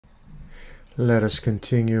Let us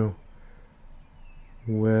continue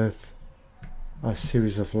with a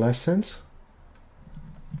series of lessons.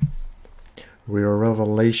 We are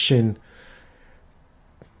Revelation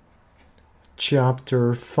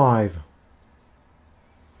chapter 5.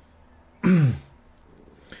 A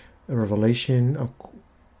revelation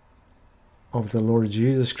of the Lord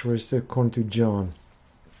Jesus Christ according to John.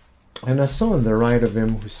 And I saw on the right of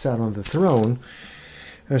him who sat on the throne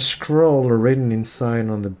a scroll written inside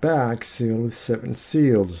on the back, sealed with 7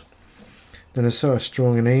 seals. Then I saw a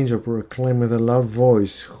strong angel proclaim with a loud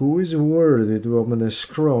voice, "Who is worthy to open the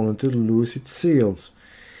scroll and to loose its seals?"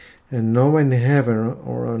 And no one in heaven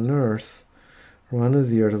or on earth or under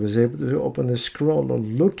the earth was able to open the scroll or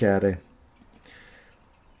look at it.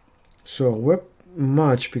 So I wept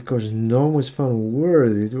much because no one was found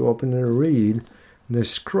worthy to open and read the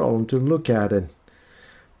scroll and to look at it.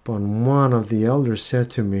 But one of the elders said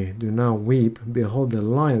to me, "Do not weep. Behold, the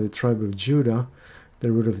Lion of the tribe of Judah,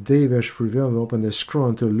 the root of David, has prevailed to open the scroll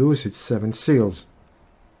and to loose its 7 seals."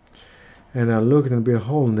 And I looked, and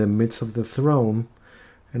behold, in the midst of the throne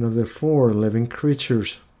and of the 4 living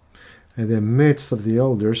creatures, in the midst of the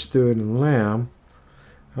elders stood a lamb,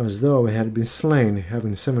 as though it had been slain,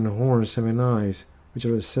 having 7 horns, 7 eyes, which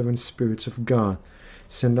are the 7 spirits of God,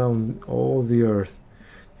 sent down all the earth.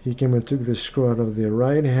 He came and took the scroll out of the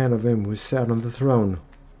right hand of him who sat on the throne.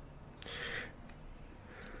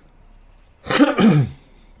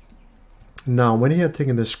 Now, when he had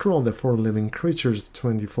taken the scroll, the 4 living creatures, the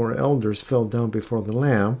 24 elders, fell down before the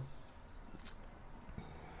Lamb.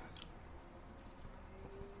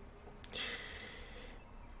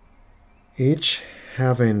 Each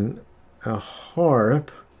having a harp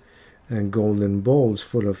and golden bowls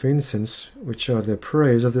full of incense, which are the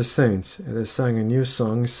praise of the saints. And they sang a new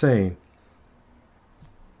song, saying,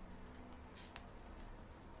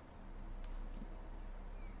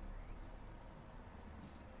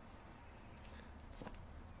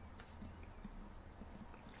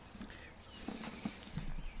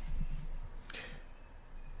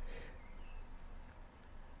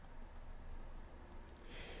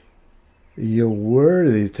 "You are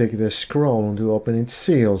worthy to take the scroll and to open its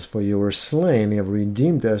seals, for you were slain, you have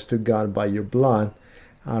redeemed us to God by your blood,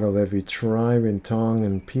 out of every tribe and tongue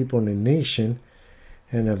and people and nation,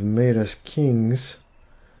 and have made us kings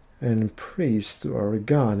and priests to our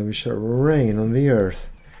God, and we shall reign on the earth."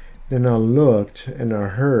 Then I looked, and I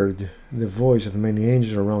heard the voice of many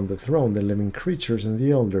angels around the throne, the living creatures and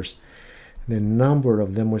the elders. The number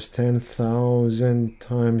of them was 10,000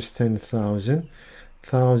 times 10,000,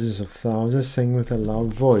 thousands of thousands, saying with a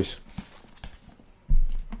loud voice,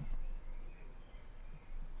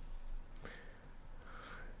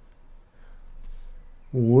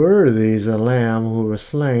 "Worthy is the Lamb who was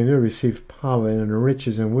slain to receive power and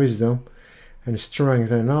riches and wisdom and strength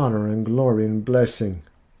and honor and glory and blessing."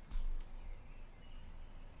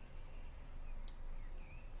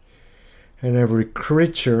 And every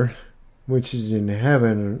creature which is in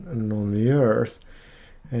heaven and on the earth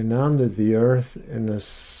and under the earth, and as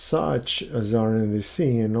such as are in the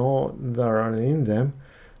sea, and all that are in them,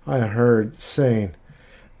 I heard saying,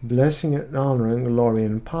 "Blessing and honor and glory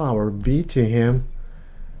and power be to him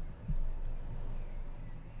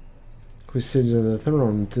who sits on the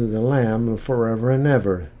throne, to the Lamb, forever and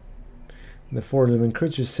ever." The 4 living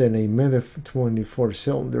creatures said, "Amen." The 24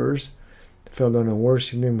 elders fell down and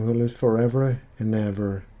worshipped him who lives forever and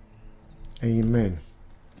ever. Amen.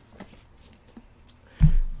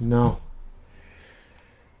 Now,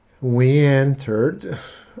 we entered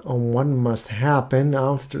on what must happen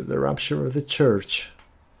after the rapture of the church.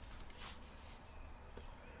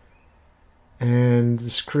 And the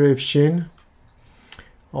description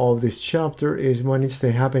of this chapter is what needs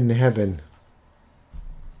to happen in heaven.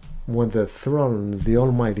 When the throne of the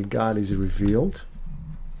Almighty God is revealed,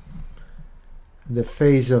 the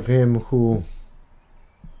face of him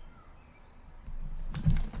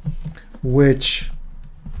which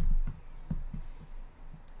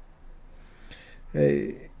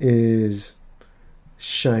is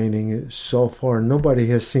shining so far. Nobody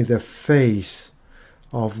has seen the face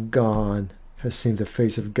of God, has seen the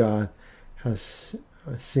face of God, has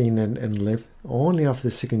seen and lived. Only after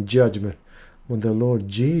the second judgment, when the Lord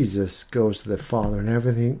Jesus goes to the Father and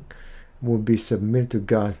everything will be submitted to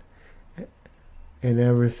God, and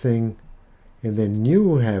everything in the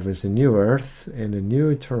new heavens, the new earth, and the new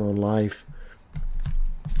eternal life,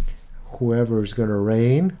 whoever is going to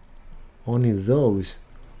reign, only those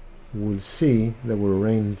will see that will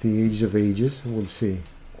reign the age of ages will see.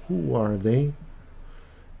 Who are they?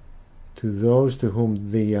 To those to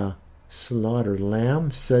whom the slaughtered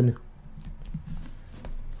lamb said,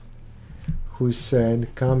 who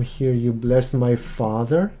said, "Come here, you blessed my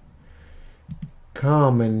Father.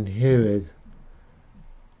 Come and inherit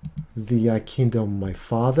the kingdom of my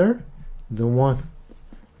Father."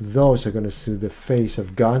 Those are going to see the face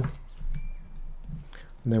of God.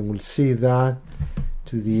 And then we'll see that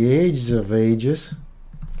to the ages of ages.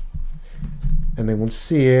 And then we'll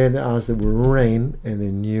see it as they will reign in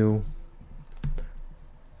the new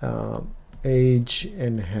age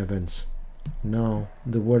in heavens. Now,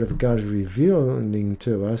 the Word of God is revealing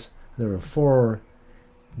to us there are 4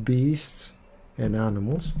 beasts and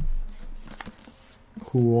animals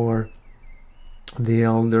who are the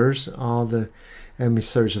elders, all the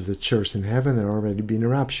emissaries of the church in heaven that are already been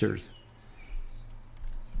raptured.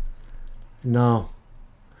 Now,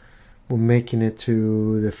 we're making it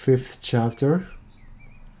to the 5th chapter.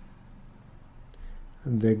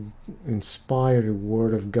 The inspired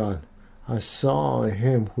Word of God. I saw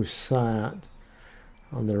him who sat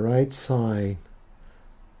on the right side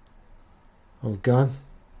of God,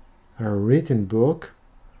 a written book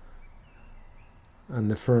on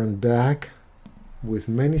the front and back with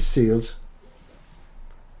many seals.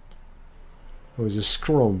 It was a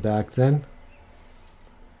scroll back then.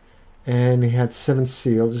 And he had 7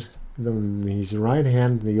 seals. In his right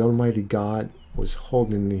hand, the Almighty God was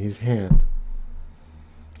holding in his hand.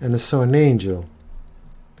 And I saw an angel,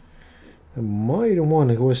 a mighty one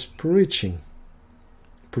who was preaching,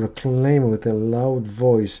 proclaiming with a loud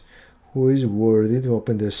voice, "Who is worthy to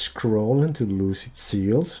open the scroll and to loose its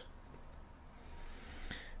seals?"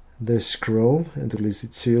 The scroll and to loose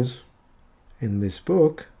its seals in this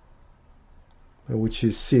book, which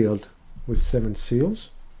is sealed with 7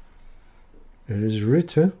 seals. It is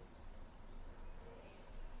written,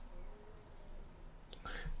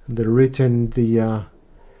 the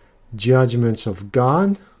judgments of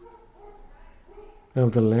God,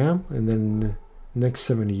 of the Lamb, and then the next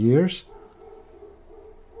 70 years.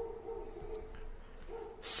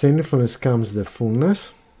 Sinfulness comes the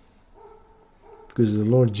fullness, because the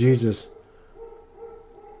Lord Jesus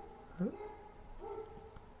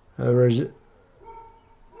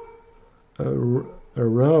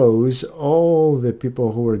arose all the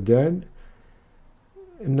people who were dead.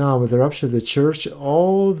 Now, with the rapture of the church,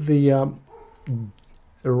 all the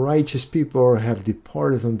righteous people have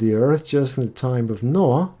departed from the earth just in the time of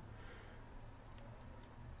Noah.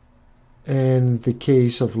 And the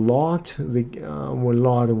case of Lot, when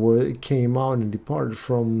Lot came out and departed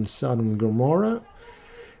from Sodom and Gomorrah,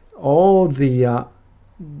 all the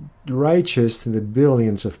righteous, the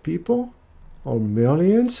billions of people, or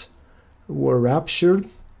millions, were raptured,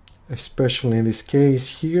 especially in this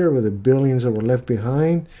case here, with the billions that were left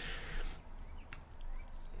behind.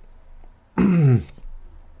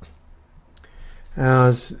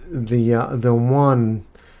 As the one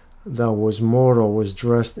that was mortal was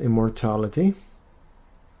dressed immortality.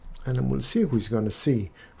 And then we'll see who's going to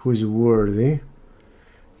see who's worthy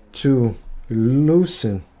to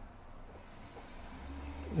loosen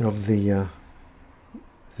of the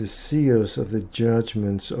seals of the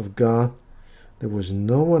judgments of God. There was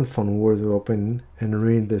no one found worthy to open and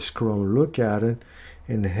read the scroll, look at it,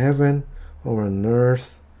 in heaven or on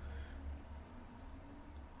earth,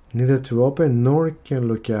 neither to open nor can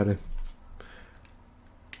look at it.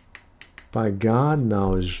 By God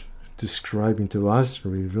now is describing to us,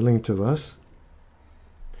 revealing to us,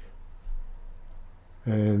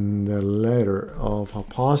 in the letter of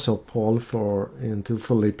Apostle Paul into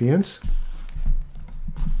Philippians,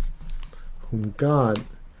 whom God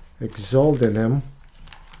exalted him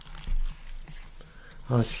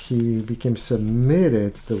as he became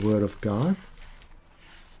submitted to the Word of God.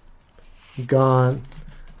 God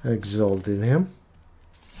exalted him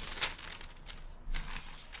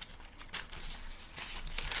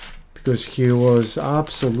because he was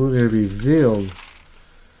absolutely revealed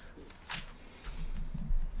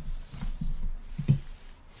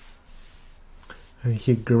and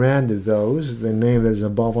he granted those the name that is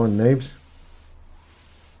above all names,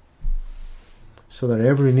 so that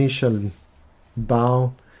every knee shall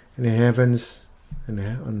bow in the heavens and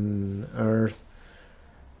on earth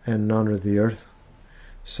and under the earth,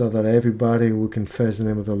 so that everybody will confess the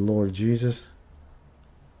name of the Lord Jesus.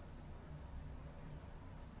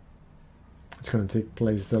 It's going to take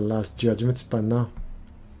place the last judgments, but now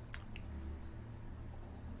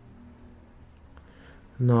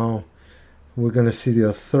we're going to see the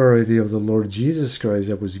authority of the Lord Jesus Christ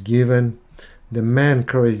that was given. The man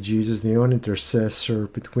Christ Jesus, the only intercessor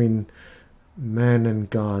between man and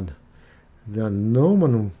God, that no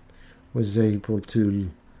one was able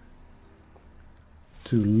to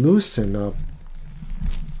loosen up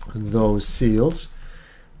those seals.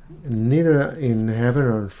 neither in heaven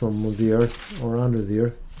or from the earth or under the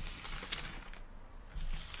earth.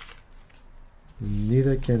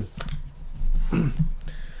 Neither can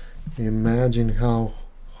imagine how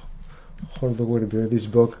horrible would it be this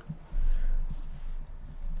book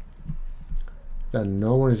that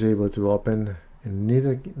no one is able to open, and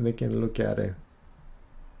neither they can look at it.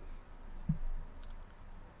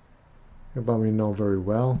 But we know very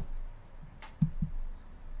well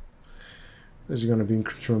there's going to be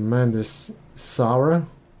tremendous sorrow.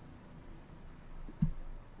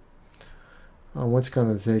 And what's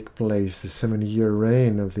going to take place? The 70-year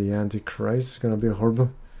reign of the Antichrist is going to be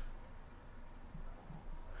horrible.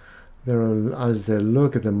 As they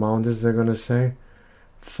look at the mountains, they're going to say,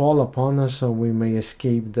 "Fall upon us so we may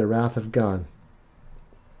escape the wrath of God."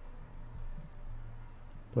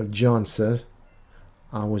 But John says,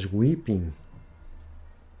 "I was weeping."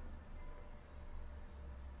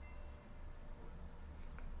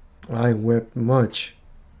 I wept much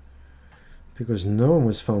because no one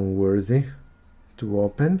was found worthy to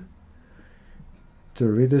open, to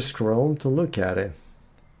read the scroll, to look at it.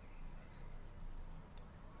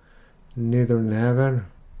 Neither in heaven,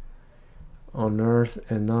 on earth,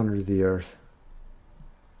 and under the earth.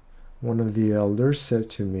 One of the elders said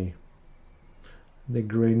to me, "The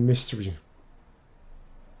great mystery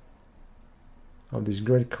of this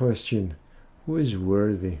great question, who is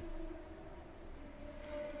worthy?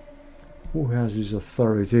 Who has this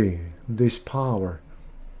authority, this power,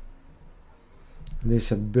 this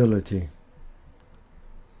ability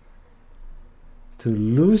to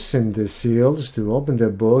loosen the seals, to open the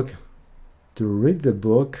book, to read the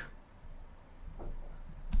book?"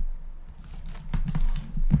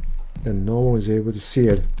 And no one was able to see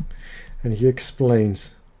it. And he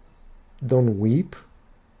explains, "Don't weep.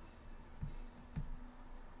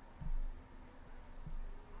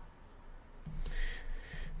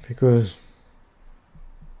 Because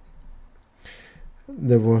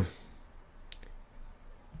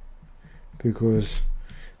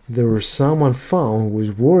there was someone found who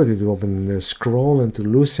was worthy to open the scroll and to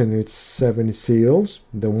loosen its 7 seals,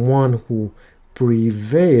 the one who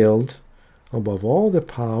prevailed above all the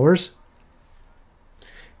powers,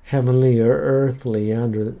 heavenly or earthly,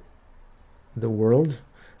 under the world.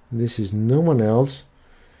 This is no one else,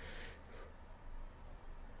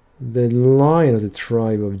 the Lion of the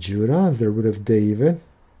tribe of Judah, the root of David,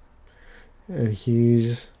 and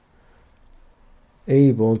he's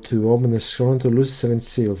able to open the scroll and to loose 7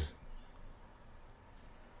 seals.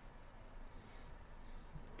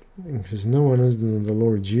 Because no one else than the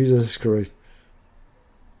Lord Jesus Christ.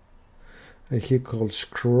 And he called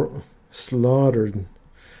slaughtered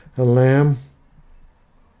a lamb.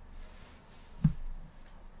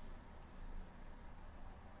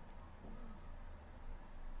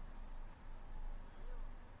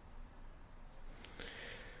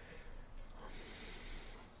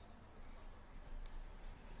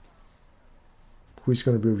 Who is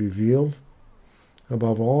going to be revealed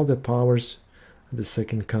above all the powers of the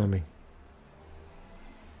second coming.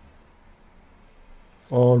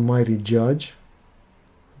 Almighty Judge.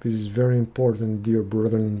 This is very important, dear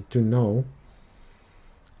brethren, to know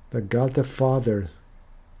that God the Father,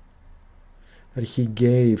 that He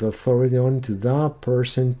gave authority unto that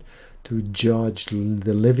person to judge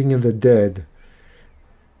the living and the dead.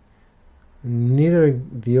 Neither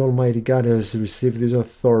the Almighty God has received this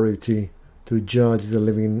authority to judge the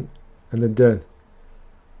living and the dead.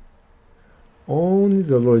 Only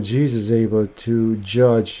the Lord Jesus is able to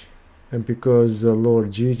judge, and because the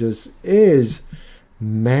Lord Jesus is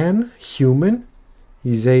man, human,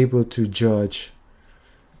 He's able to judge.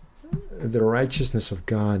 The righteousness of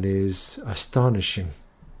God is astonishing.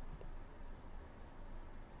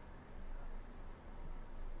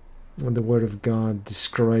 When the Word of God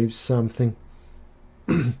describes something,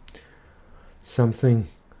 something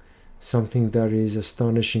that is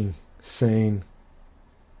astonishing, saying,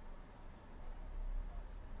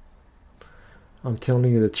 "I'm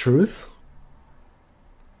telling you the truth,"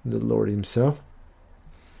 the Lord Himself,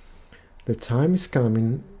 the time is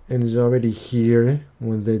coming and is already here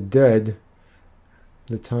when the dead,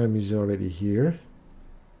 the time is already here.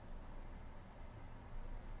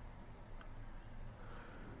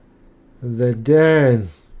 The dead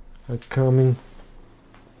are coming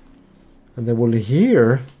and they will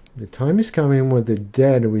hear, the time is coming when the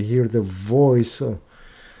dead will hear the voice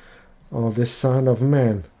of the Son of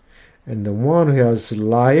Man. And the one who has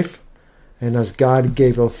life, and as God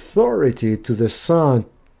gave authority to the Son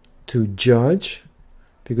to judge,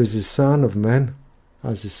 because the Son of Man,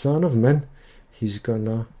 as the Son of Man, He's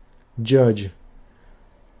gonna judge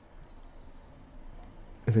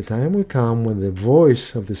And the time will come when the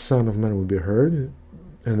voice of the Son of Man will be heard,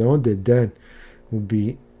 and all the dead will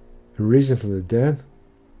be risen from the dead.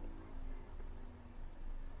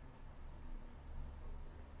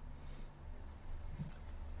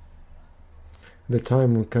 The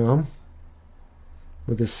time will come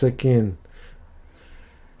with the second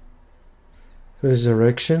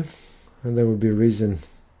resurrection, and they will be risen,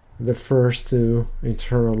 the first to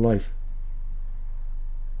eternal life.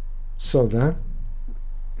 So that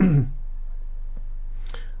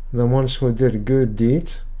the ones who did good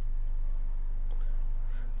deeds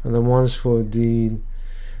and the ones who did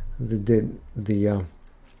the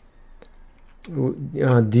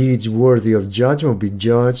deeds worthy of judgment will be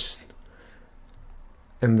judged,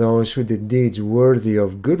 and those who did deeds worthy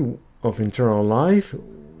of good of eternal life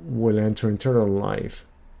will enter eternal life.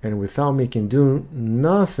 And without me can do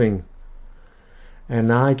nothing,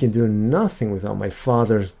 and I can do nothing without my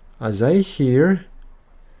Father. As I hear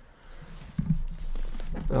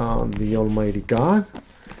the Almighty God,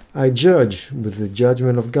 I judge with the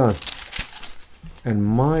judgment of God, and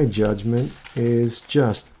my judgment is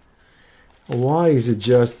just. Why is it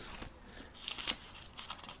just?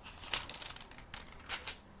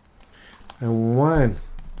 And when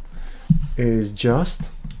is just,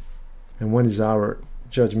 and when is our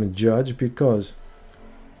judgment judged? Because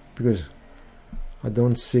I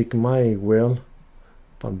don't seek my will,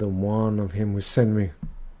 but the one of Him who sent me.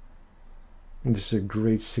 And this is a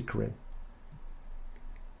great secret.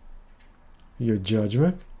 Your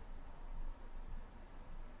judgment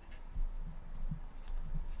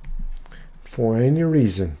for any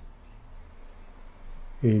reason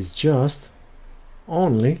is just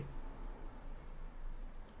only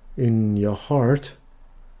in your heart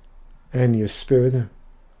and your spirit.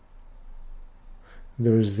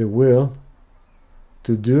 There is the will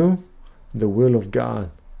to do the will of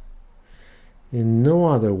God. In no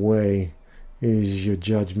other way is your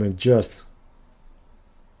judgment just.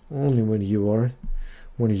 Only when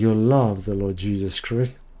you love the Lord Jesus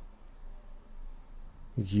Christ,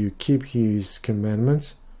 you keep His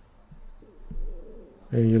commandments,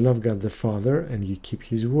 and you love God the Father, and you keep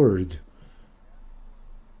His word.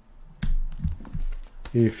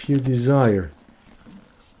 If you desire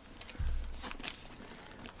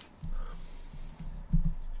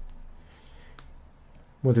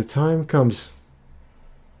when the time comes,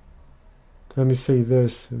 let me say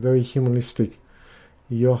this, very humanly speak,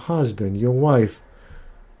 your husband, your wife,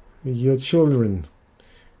 your children,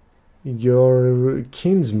 your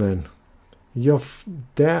kinsmen, your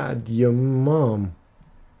dad, your mom,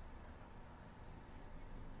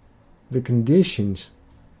 the conditions,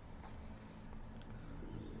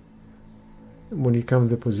 when you come in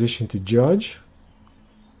the position to judge,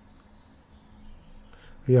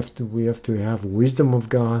 we have to have wisdom of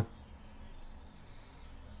God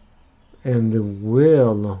and the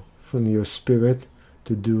will from your spirit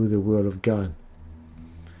to do the will of God.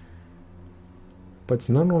 But it's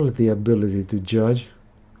not only the ability to judge,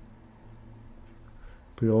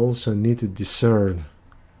 we also need to discern.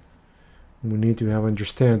 We need to have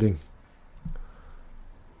understanding.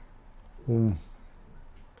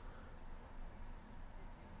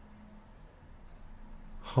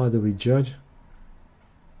 How do we judge?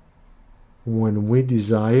 When we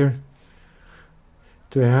desire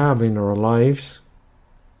to have in our lives,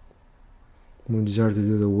 when we desire to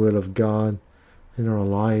do the will of God in our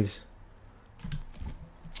lives,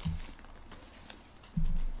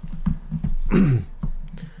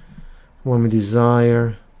 when we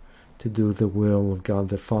desire to do the will of God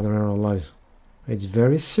the Father in our lives. It's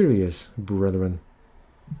very serious, brethren,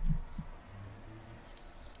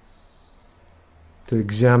 to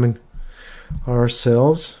examine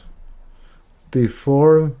ourselves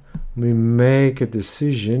before we make a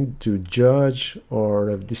decision to judge or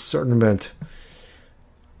have discernment.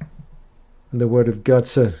 And the Word of God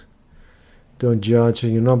says, don't judge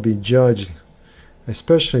and you'll not be judged.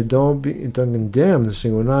 Especially don't condemn, so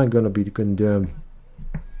you're not going to be condemned.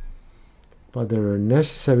 But there are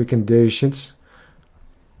necessary conditions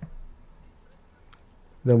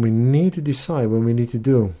that we need to decide what we need to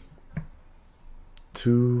do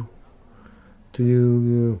to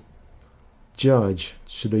judge.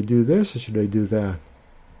 Should I do this or should I do that?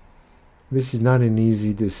 This is not an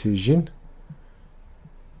easy decision.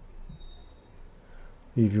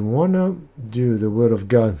 If you want to do the Word of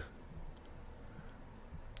God,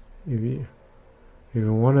 if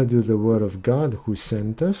you want to do the Word of God who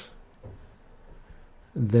sent us,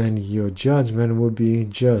 then your judgment will be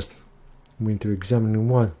just. We need to examine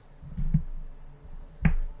what?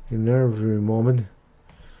 In every moment,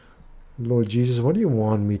 Lord Jesus, what do you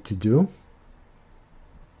want me to do?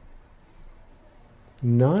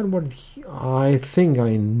 Not what I think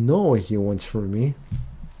I know what he wants from me.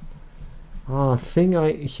 I think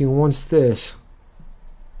he wants this.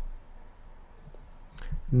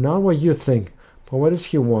 Not what you think, but what does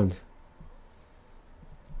he want?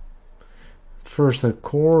 First,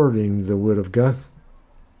 according to the Word of God.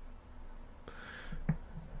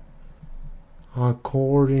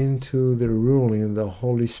 According to the ruling of the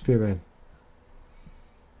Holy Spirit.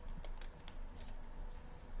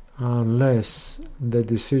 Unless the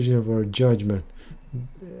decision of our judgment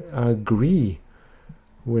agree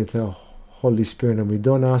with the Holy Spirit and we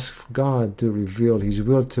don't ask God to reveal His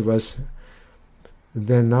will to us,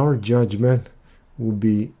 then our judgment will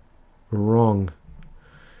be wrong.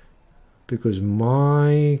 Because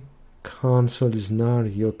my counsel is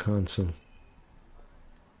not your counsel.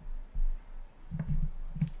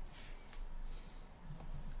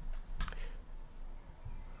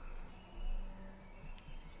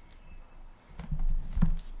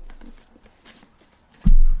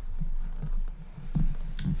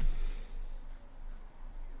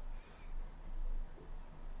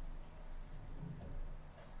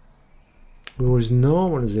 Because no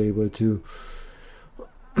one is able to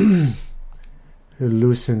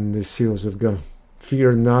loosen the seals of God.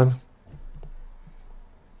 Fear not.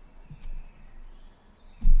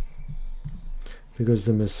 Because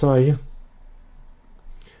the Messiah,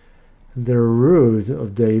 the root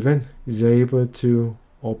of David, is able to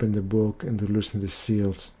open the book and to loosen the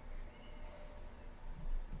seals.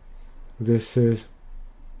 This is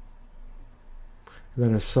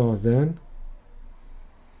that I saw then.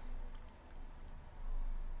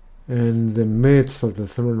 In the midst of the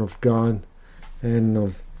throne of God and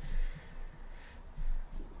of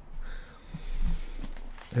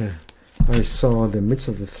I saw the midst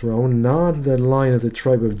of the throne, not the Lion of the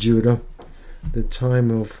tribe of Judah. The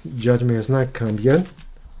time of judgment has not come yet.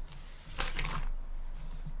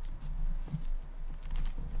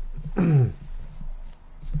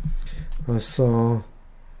 I saw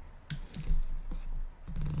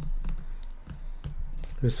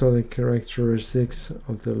the characteristics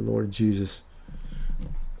of the Lord Jesus.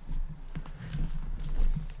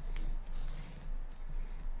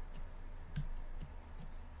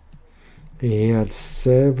 He had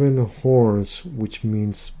 7 horns, which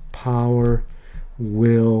means power,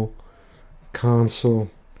 will, counsel,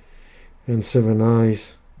 and 7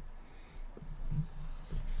 eyes.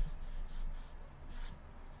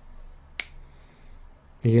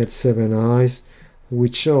 He had 7 eyes,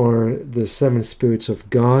 which are the 7 spirits of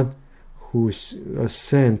God who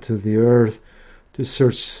ascend to the earth to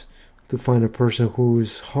search, to find a person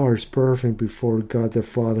whose heart is perfect before God the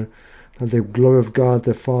Father, that the glory of God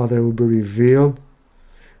the Father will be revealed.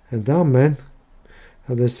 And that man,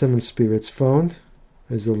 and the 7 spirits found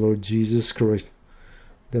is the Lord Jesus Christ,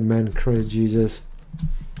 the man Christ Jesus,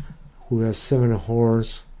 who has 7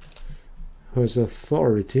 horns, who has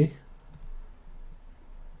authority.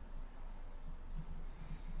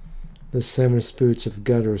 The 7 spirits of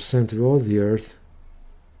God are sent to all the earth.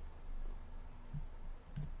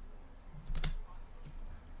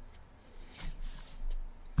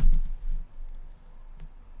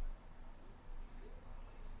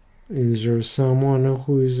 Is there someone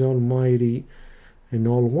who is almighty and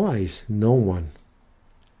all wise? No one.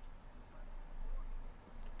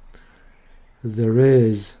 There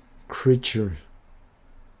is creature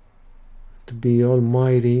to be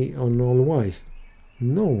almighty and all wise.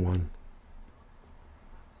 No one.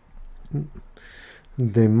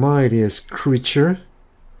 The mightiest creature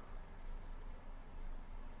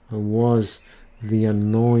was the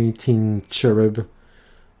anointing cherub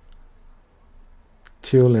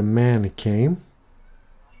till a man came,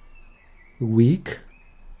 weak,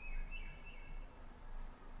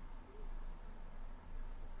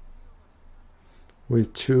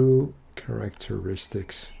 with 2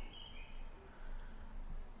 characteristics.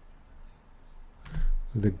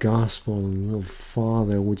 The gospel of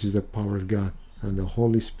Father, which is the power of God, and the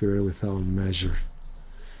Holy Spirit without measure.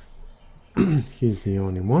 He's the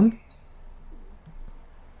only one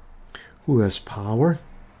who has power,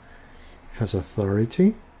 has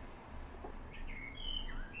authority,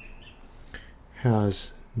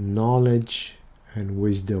 has knowledge and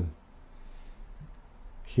wisdom.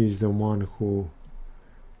 He's the one who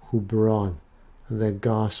brought the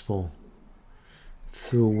gospel,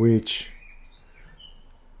 through which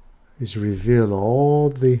is revealed all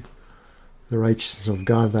the righteousness of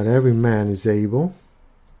God, that every man is able,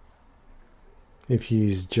 if he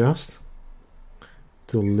is just,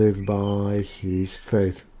 to live by his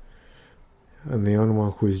faith. And the only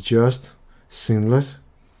one who is just, sinless,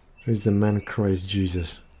 is the man Christ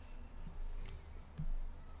Jesus,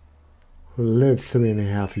 who lived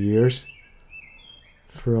 3.5 years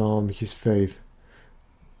from his faith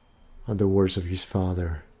on the words of his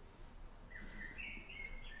father.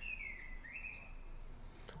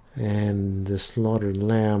 And the slaughtered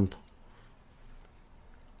lamb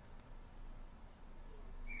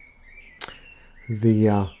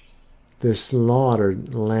the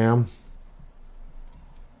slaughtered lamb,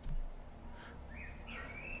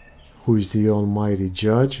 who is the Almighty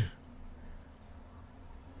Judge,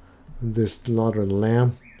 the slaughtered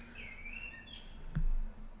lamb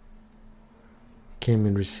came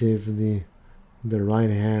and received the right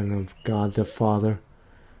hand of God the Father,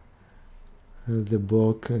 the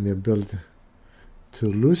book, and the ability to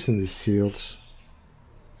loosen the seals,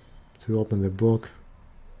 to open the book,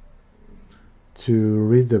 to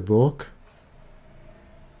read the book,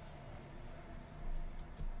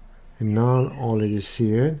 and not only to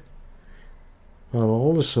see it, but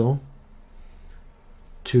also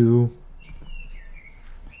to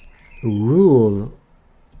rule.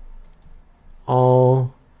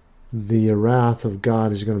 All the wrath of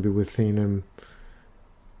God is going to be within him,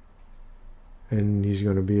 and he's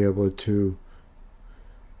going to be able to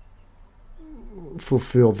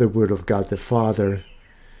fulfill the word of God the Father.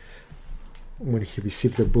 When he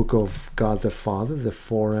received the book of God the Father, the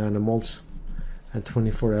 4 animals and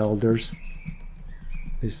 24 elders,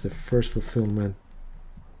 this is the first fulfillment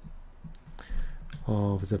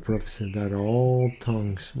of the prophecy that all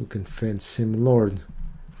tongues will confess him Lord.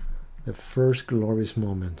 The first glorious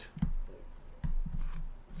moment.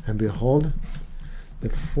 And behold, the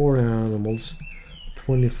 4 animals,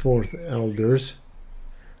 24 elders,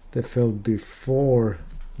 they fell before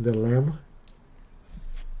the Lamb.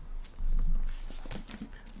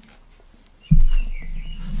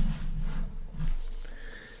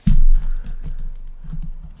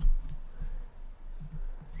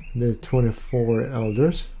 The 24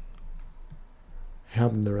 elders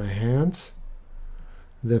have in their hands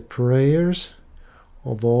the prayers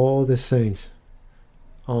of all the saints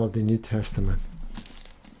of the New Testament.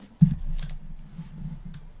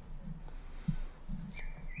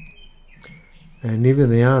 And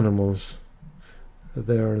even the animals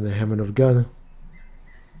that are in the heaven of God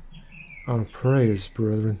are prayers,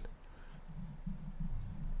 brethren.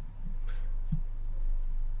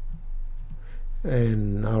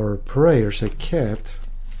 And our prayers are kept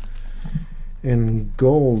in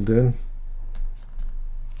golden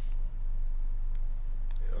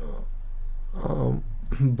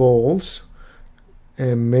bowls,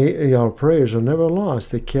 and our prayers are never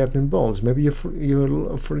lost. They're kept in bowls. Maybe you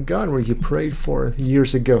forgot where you prayed for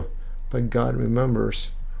years ago, but God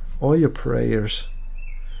remembers all your prayers.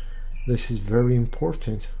 This is very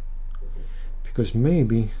important, because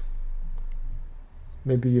maybe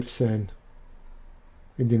you've said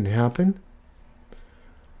it didn't happen,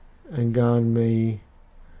 and God may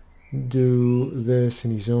do this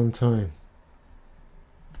in his own time.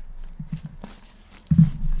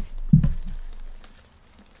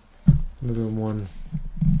 Another one.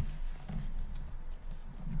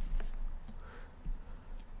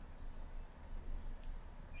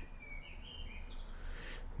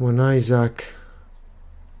 When Isaac,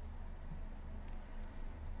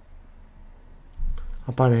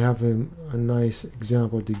 I probably have a nice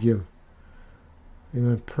example to give. In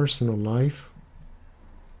my personal life,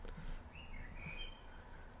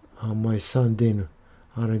 my son Dino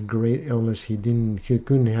had a great illness. He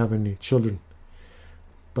couldn't have any children,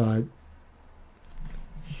 but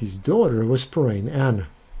his daughter was praying, Anna,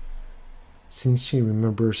 since she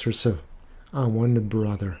remembers herself. I want a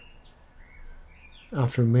brother.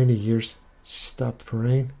 After many years, she stopped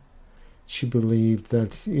praying. She believed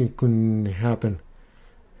that it couldn't happen,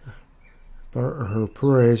 but her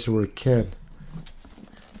prayers were kept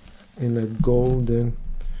in a golden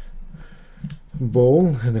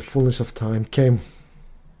bowl, and the fullness of time came.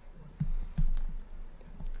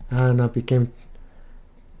 Anna became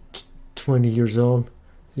 20 years old.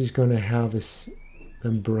 She's going to have a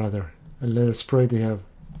brother, and let us pray to have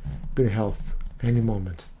good health any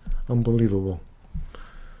moment. Unbelievable.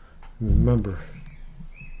 Remember,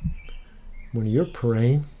 when you're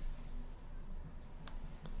praying,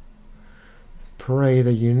 pray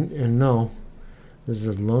that you know that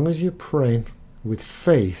as long as you're praying with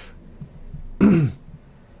faith, the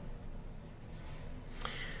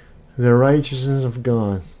righteousness of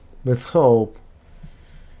God, with hope,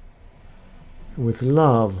 with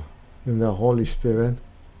love in the Holy Spirit,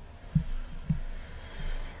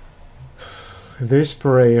 this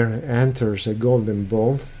prayer enters a golden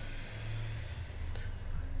bowl.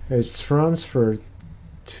 It's transferred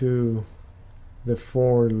to the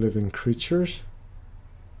 4 living creatures,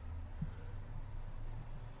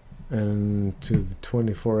 and to the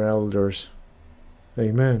 24 elders.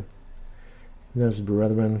 Amen. Yes,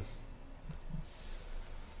 brethren,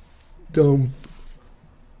 don't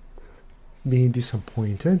be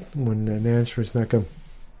disappointed when an answer is not come.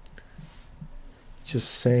 Just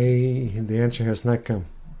say the answer has not come.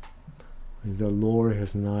 The Lord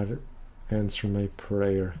has not answered my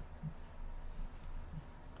prayer.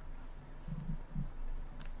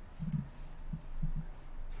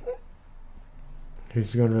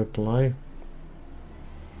 He's going to reply,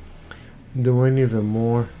 doing even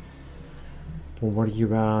more for what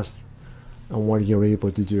you've asked and what you're able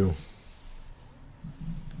to do.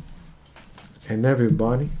 And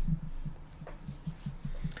everybody,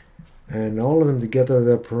 and all of them together,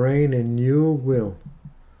 they're praying in your will.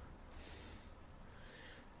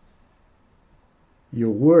 You're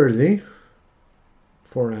worthy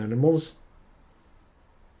for animals,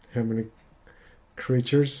 heavenly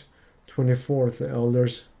creatures, 24th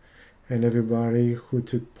elders, and everybody who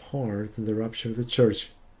took part in the rapture of the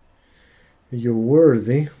church. You're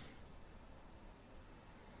worthy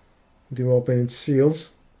to open its seals.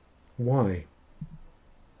 Why?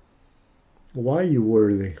 Why are you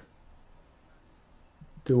worthy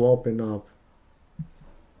to open up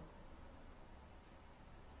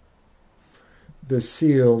the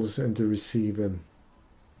seals and to receive them?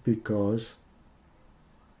 Because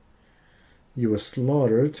you were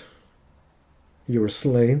slaughtered, you were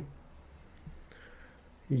slain,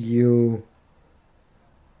 you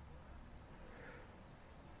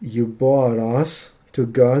bought us to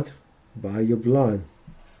God by your blood,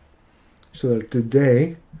 so that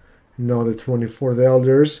today, now the 24th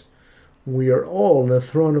elders, we are all in the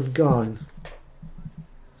throne of God,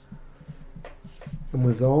 and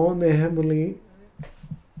with all the heavenly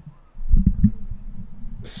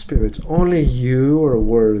spirits, only you are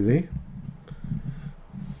worthy.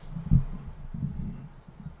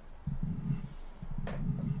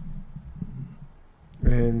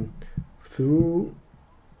 And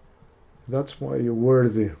that's why you're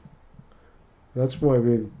worthy. That's why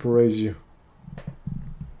we praise you.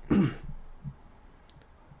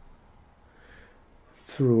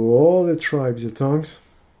 Through all the tribes and tongues,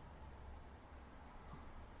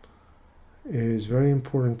 it is very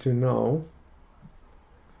important to know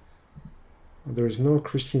there is no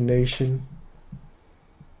Christian nation,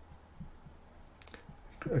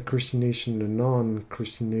 a Christian nation, a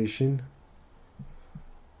non-Christian nation.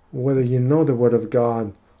 Whether you know the Word of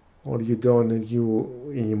God or you don't,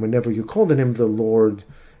 and whenever you call the name of the Lord,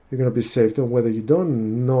 you're going to be saved. Or whether you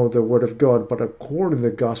don't know the Word of God, but according to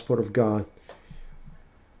the gospel of God,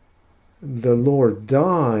 the Lord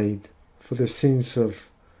died for the sins of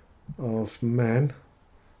man.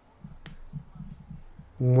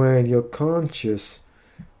 When your conscience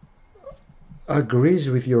agrees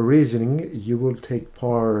with your reasoning, you will take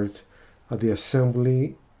part of the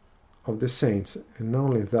assembly of the saints. And not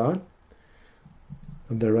only that,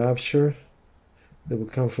 in the rapture, they will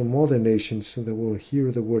come from all the nations, so they will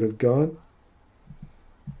hear the word of God.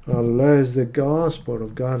 Unless the gospel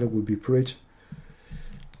of God will be preached,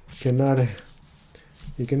 you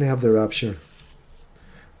can have the rapture.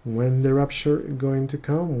 When the rapture is going to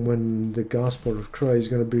come? When the gospel of Christ is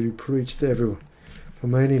going to be preached everywhere,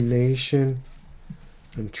 from any nation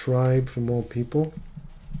and tribe, from all people.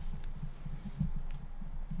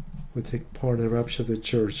 We take part in the rapture of the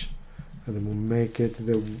church, and then we'll make it to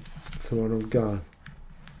the throne of God.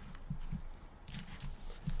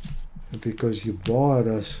 And because you bought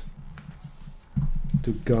us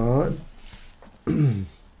to God, and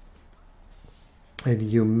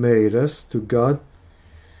you made us to God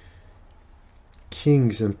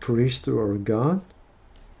kings and priests to our God,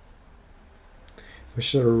 we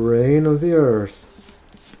shall reign on the earth.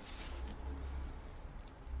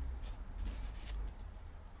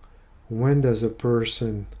 When does a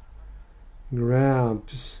person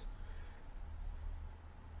grabs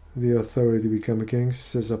the authority to become a king?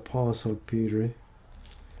 Says Apostle Peter.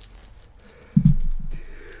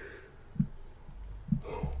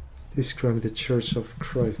 Describing the church of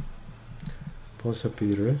Christ. Apostle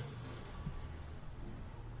Peter.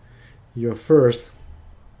 You are first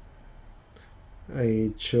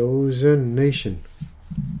a chosen nation.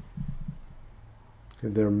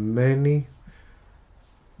 And there are many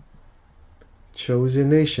chosen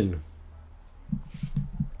nation,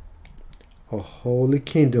 a holy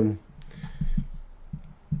kingdom.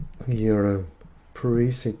 You're a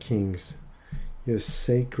priest and kings. You're a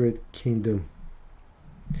sacred kingdom,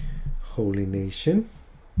 holy nation,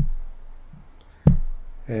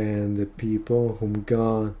 and the people whom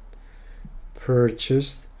God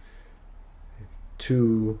purchased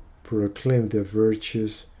to proclaim the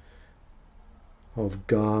virtues of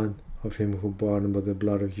God, of him who bought him by the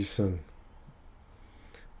blood of his Son.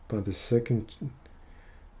 But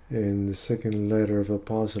in the second letter of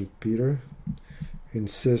Apostle Peter,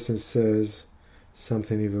 insists and says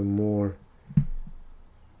something even more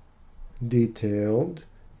detailed.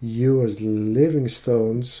 You as living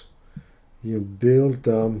stones, you build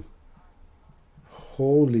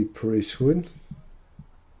holy priesthood,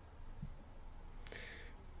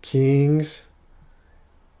 kings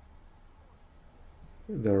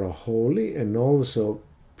that are holy, and also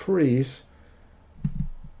priests,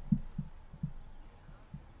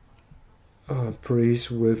 priests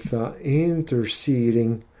with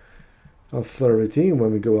interceding authority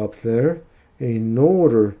when we go up there, in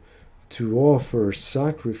order to offer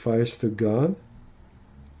sacrifice to God.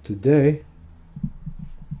 Today,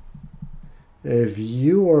 if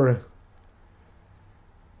you're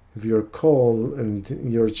called and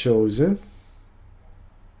you're chosen,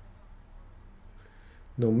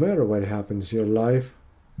 no matter what happens in your life,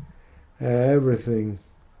 everything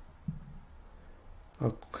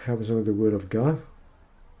happens under the word of God.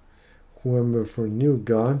 Whoever foreknew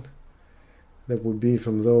God, that would be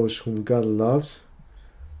from those whom God loves,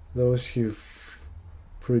 those He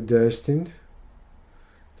predestined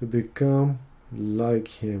to become like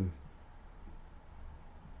Him.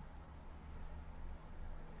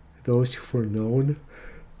 Those who foreknown,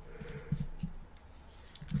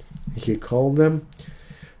 He called them.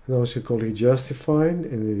 Those who called, He justified,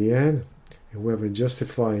 and in the end, whoever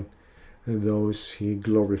justified, and those He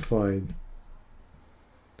glorified.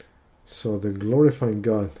 So the glorifying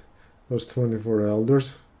God, those 24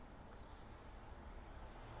 elders,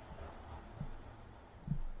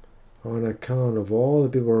 on account of all the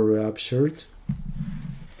people who are raptured.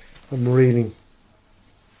 I'm reading.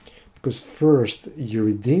 Because first, you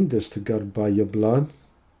redeemed us to God by your blood,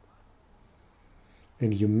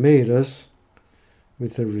 and you made us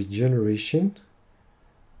with a regeneration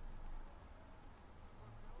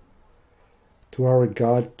to our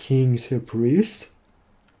God, kings and priests.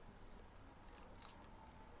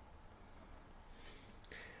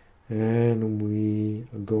 And we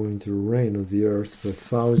are going to reign on the earth for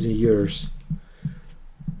 1,000 years.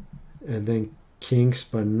 And then kings,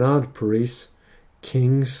 but not priests,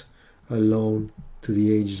 kings alone to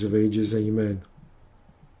the ages of ages. Amen.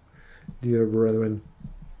 Dear brethren,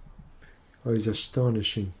 it is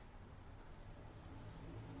astonishing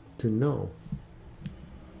to know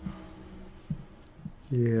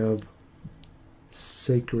you have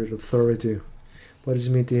sacred authority. What does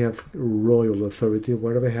it mean to have royal authority?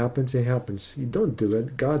 Whatever happens, it happens. You don't do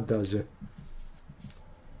it, God does it.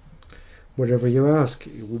 Whatever you ask,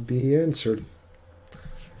 it will be answered.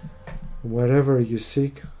 Whatever you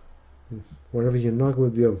seek, whatever you knock,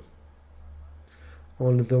 will be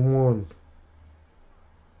only the one.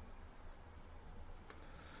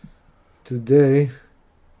 Today,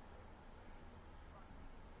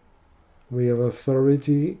 we have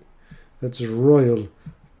authority that's royal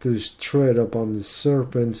to tread upon the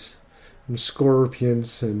serpents and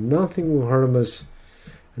scorpions, and nothing will harm us,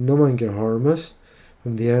 and no one can harm us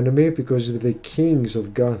from the enemy, because the kings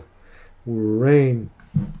of God will reign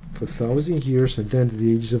for 1,000 years and then to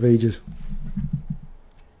the ages of ages.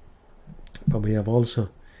 But we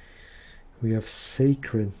have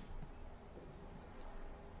sacred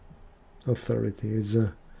authority. It's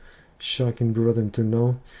shocking, brethren, to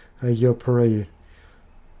know your prayer.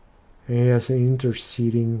 He has an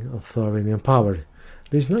interceding authority and power.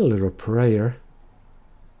 There's not a little prayer.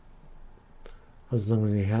 As long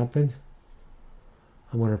as it happens,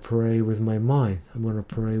 I want to pray with my mind. I want to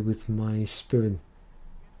pray with my spirit.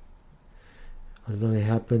 As long as it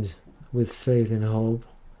happens with faith and hope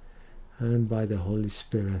and by the Holy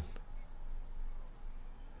Spirit.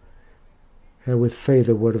 And with faith,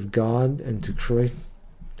 the Word of God, and to Christ,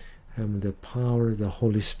 and with the power of the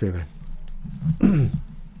Holy Spirit.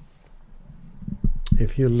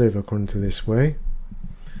 If you live according to this way,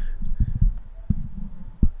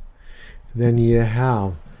 then you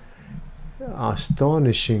have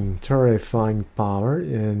astonishing, terrifying power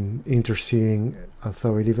and interceding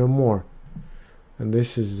authority even more. And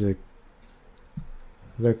this is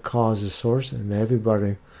the cause, the source, and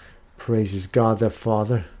everybody praises God the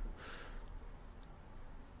Father.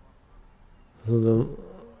 The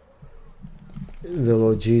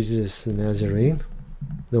Lord Jesus the Nazarene,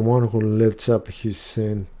 the one who lifts up his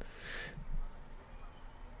sin.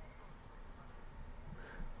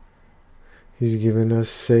 He's given us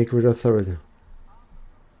sacred authority.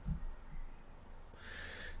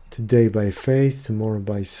 Today by faith, tomorrow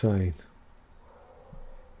by sight.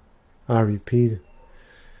 I repeat,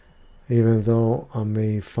 even though I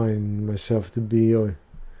may find myself to be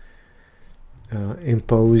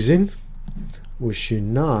imposing. We should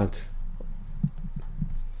not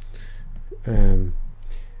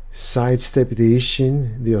sidestep the issue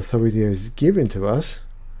the authority is given to us.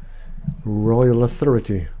 Royal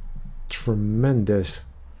authority, tremendous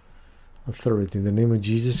authority in the name of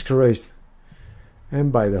Jesus Christ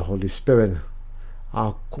and by the Holy Spirit,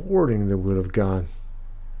 according to the will of God.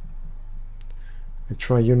 A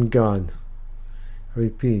triune God. I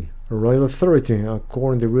repeat, a royal authority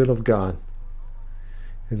according to the will of God.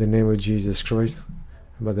 In the name of Jesus Christ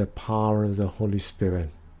and by the power of the Holy Spirit.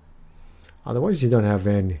 Otherwise you don't have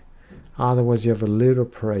any. Otherwise you have a little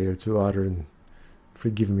prayer to utter and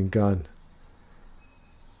forgive me, God.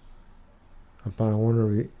 But I want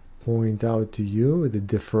to point out to you the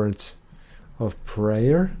difference of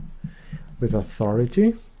prayer with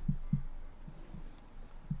authority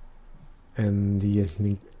and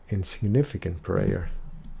the insignificant prayer.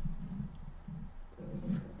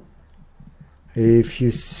 If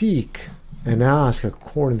you seek and ask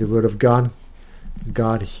according to the word of God,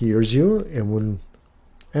 God hears you and will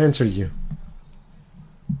answer you.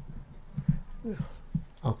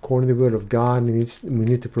 According to the word of God, we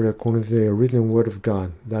need to pray according to the written word of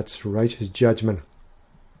God. That's righteous judgment.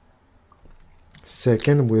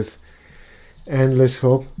 Second, with endless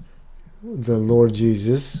hope, the Lord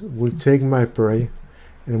Jesus will take my prayer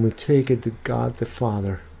and will take it to God the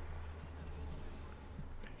Father.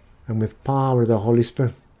 And with power, the Holy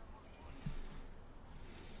Spirit,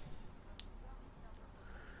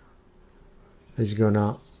 is going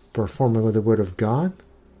to perform it with the word of God.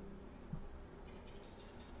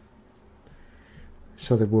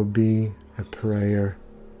 So there will be a prayer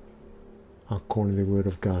according to the word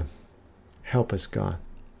of God. Help us, God.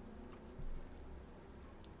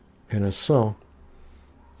 And I saw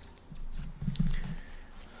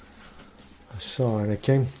and I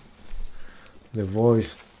came the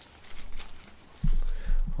voice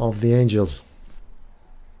of the angels.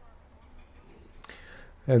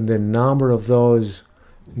 And the number of those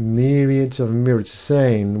myriads of myriads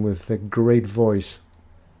saying with a great voice,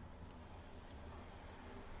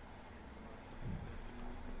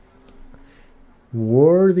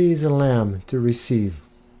 worthy is the Lamb to receive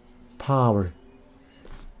power,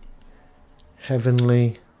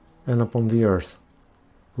 heavenly and upon the earth,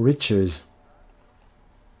 riches,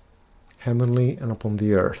 heavenly and upon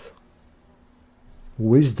the earth,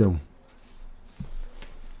 wisdom,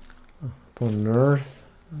 upon earth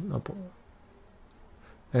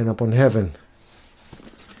and upon heaven,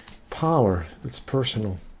 power, it's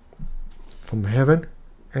personal, from heaven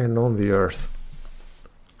and on the earth,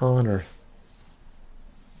 honor,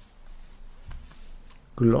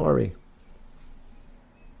 glory,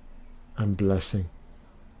 and blessing.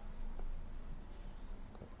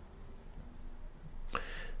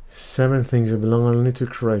 Seven things that belong only to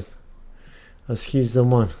Christ, as He's the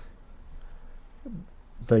one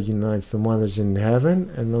that unites the one that's in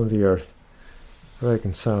heaven and on the earth,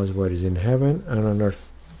 reconciles what is in heaven and on earth.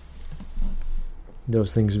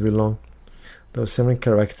 Those things belong, those seven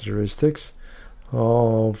characteristics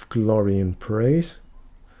of glory and praise,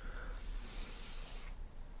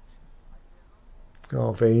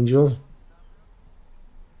 of angels,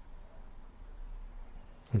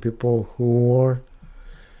 and people who are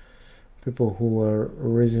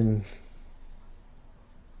risen,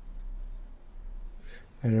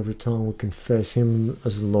 and every tongue will confess Him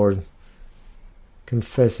as Lord,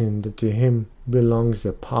 confessing that to Him belongs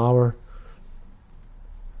the power,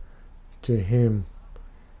 to Him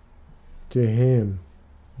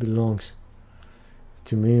belongs,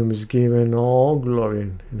 to Him is given all glory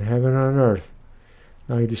in heaven and on earth.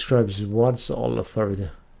 Now He describes what's all authority.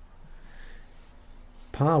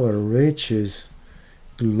 Power, riches,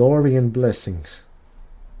 glory, and blessings.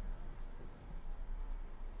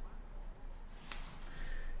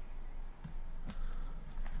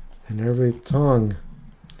 And every tongue,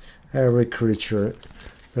 every creature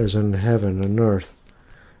that is in heaven and earth,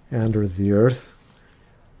 under the earth,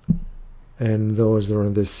 and those that are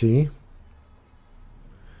in the sea,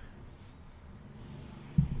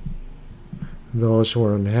 those who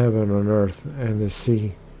are in heaven, on earth, and the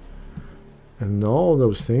sea, and all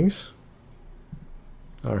those things,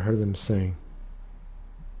 I heard them saying,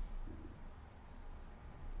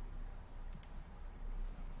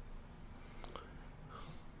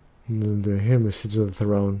 to Him who sits on the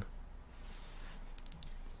throne,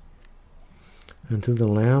 and to the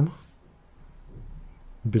Lamb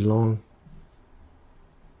belong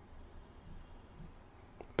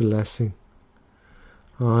blessing,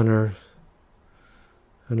 honor,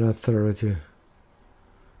 and authority.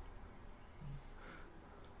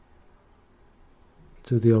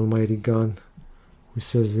 To the Almighty God, who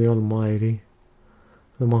says the Almighty,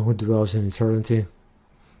 the one who dwells in eternity.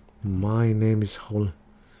 My name is holy,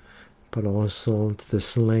 but also to the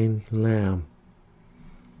slain Lamb.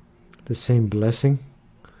 The same blessing,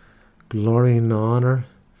 glory and honor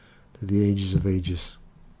to the ages of ages.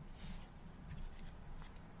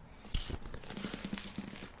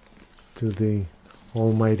 To the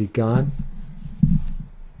Almighty God,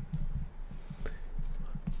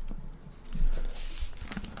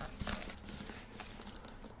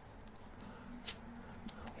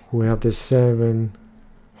 who have the 7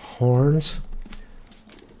 horns,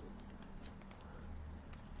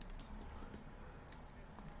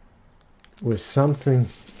 with something,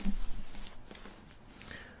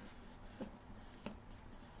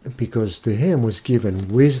 because to him was given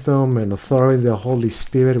wisdom and authority. The Holy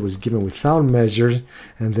Spirit was given without measure,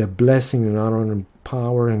 and the blessing and honor and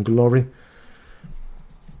power and glory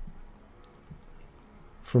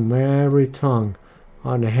from every tongue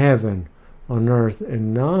on heaven, on earth,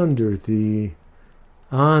 and under the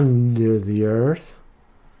earth,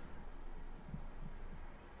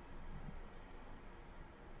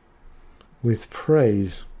 with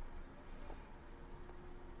praise.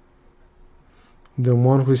 The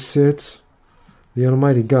one who sits, the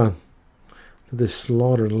Almighty God, to the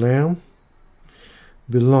slaughtered Lamb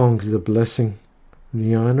belongs the blessing,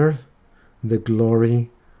 the honor, the glory,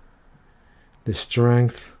 the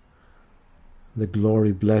strength, the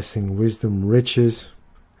glory, blessing, wisdom, riches,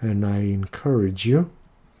 and I encourage you,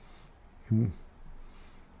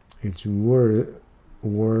 it's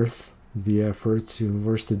worth the effort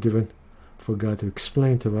to do it, for God to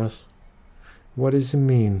explain to us, what does it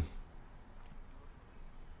mean?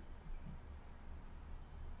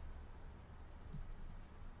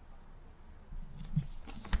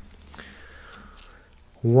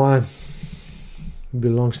 One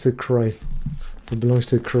belongs to Christ. It belongs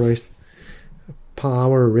to Christ.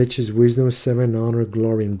 Power, riches, wisdom, 7 honor,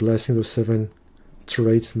 glory, and blessing. Those 7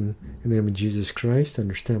 traits in the name of Jesus Christ.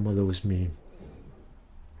 Understand what those mean.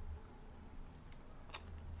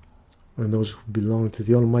 And those who belong to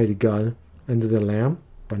the Almighty God and to the Lamb,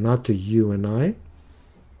 but not to you and I.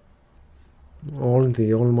 Only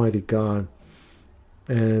the Almighty God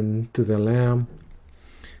and to the Lamb,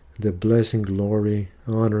 the blessing, glory,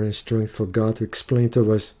 honor, and strength for God to explain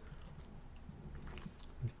to us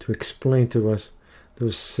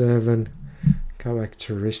those 7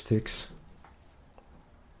 characteristics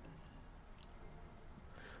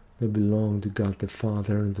that belong to God the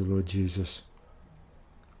Father and the Lord Jesus.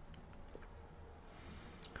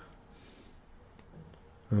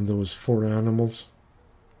 And those 4 animals,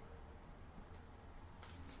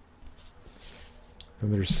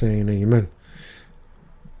 and they're saying amen.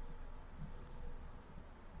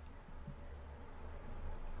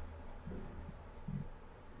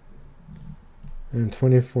 And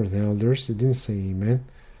 24 elders, it didn't say amen,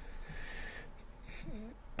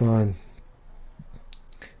 but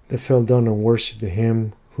they fell down and worshipped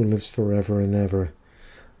Him who lives forever and ever.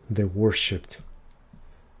 They worshipped.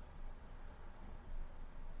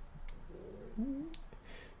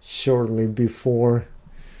 Shortly before,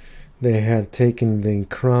 they had taken the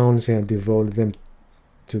crowns and devoted them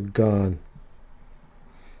to God.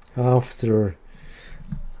 After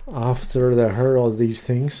they heard all these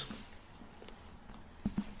things,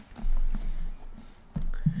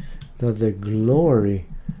 that the glory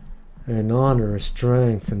and honor,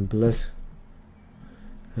 strength and blessing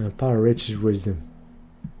and power, riches, wisdom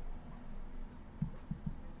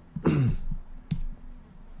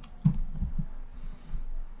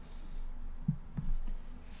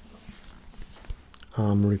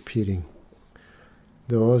I'm repeating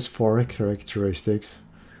those 4 characteristics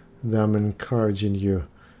that I'm encouraging you,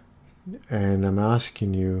 and I'm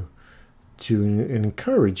asking you to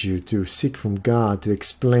encourage you to seek from God to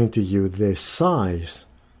explain to you the size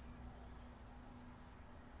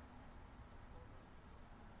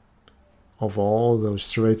of all those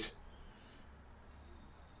traits.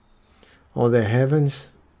 All the heavens,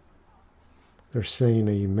 they're saying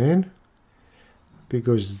amen,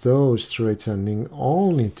 because those traits are linked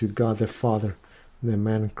only to God the Father, the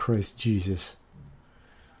man Christ Jesus.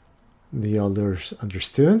 The elders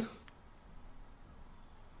understood,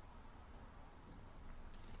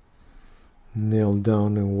 knelt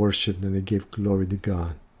down and worshipped, and they gave glory to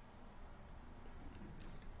God.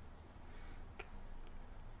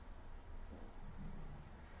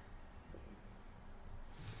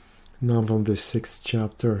 Now from the 6th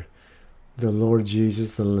chapter, the Lord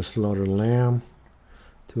Jesus, the slaughtered Lamb,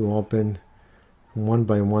 to open one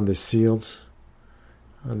by one the seals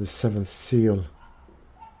on the 7th seal.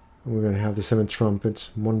 We're going to have the 7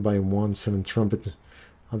 trumpets, one by one, 7 trumpets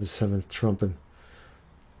on the 7th trumpet.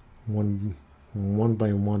 One one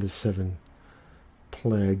by one the 7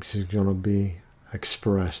 plagues is going to be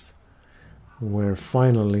expressed, where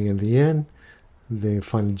finally in the end the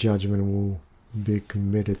final judgment will be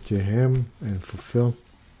committed to him and fulfilled,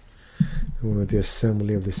 when the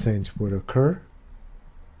assembly of the saints will occur,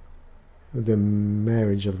 the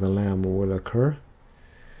marriage of the Lamb will occur,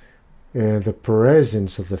 and the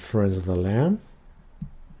presence of the friends of the Lamb,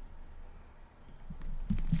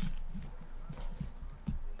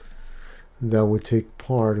 that will take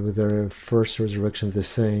part with the first resurrection of the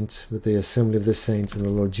saints, with the assembly of the saints, and the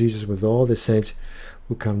Lord Jesus with all the saints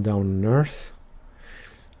will come down on earth,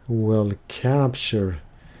 will capture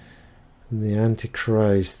the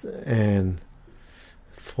Antichrist and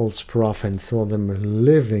false prophet and throw them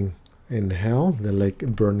living in hell, the lake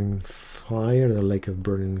of burning fire, the lake of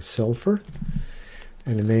burning sulfur,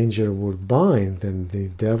 and an angel would bind then the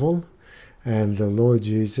devil, and the Lord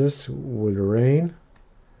Jesus would reign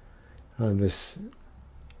on this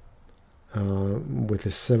with a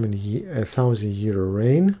 1,000-year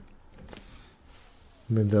reign.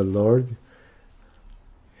 May the Lord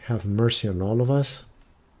have mercy on all of us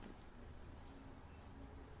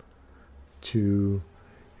to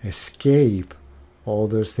escape all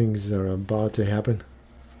those things that are about to happen,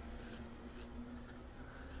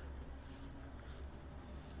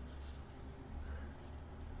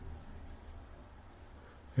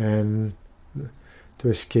 and to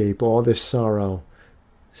escape all the sorrow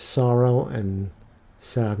and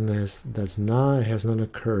sadness has not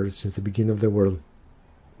occurred since the beginning of the world.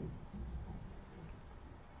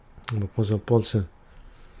 Apostle Paul said,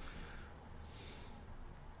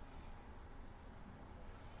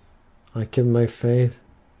 I kept my faith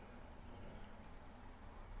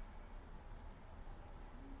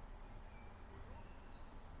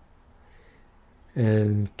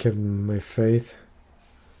and kept my faith,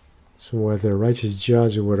 so where the righteous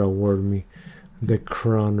judge would award me the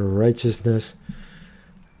crown of righteousness,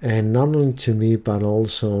 and not only to me, but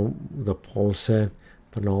also, the Paul said,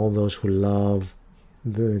 but all those who love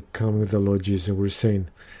the coming of the Lord Jesus. We're saying,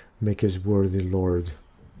 make us worthy, Lord.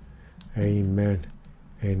 Amen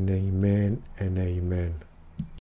and amen and amen.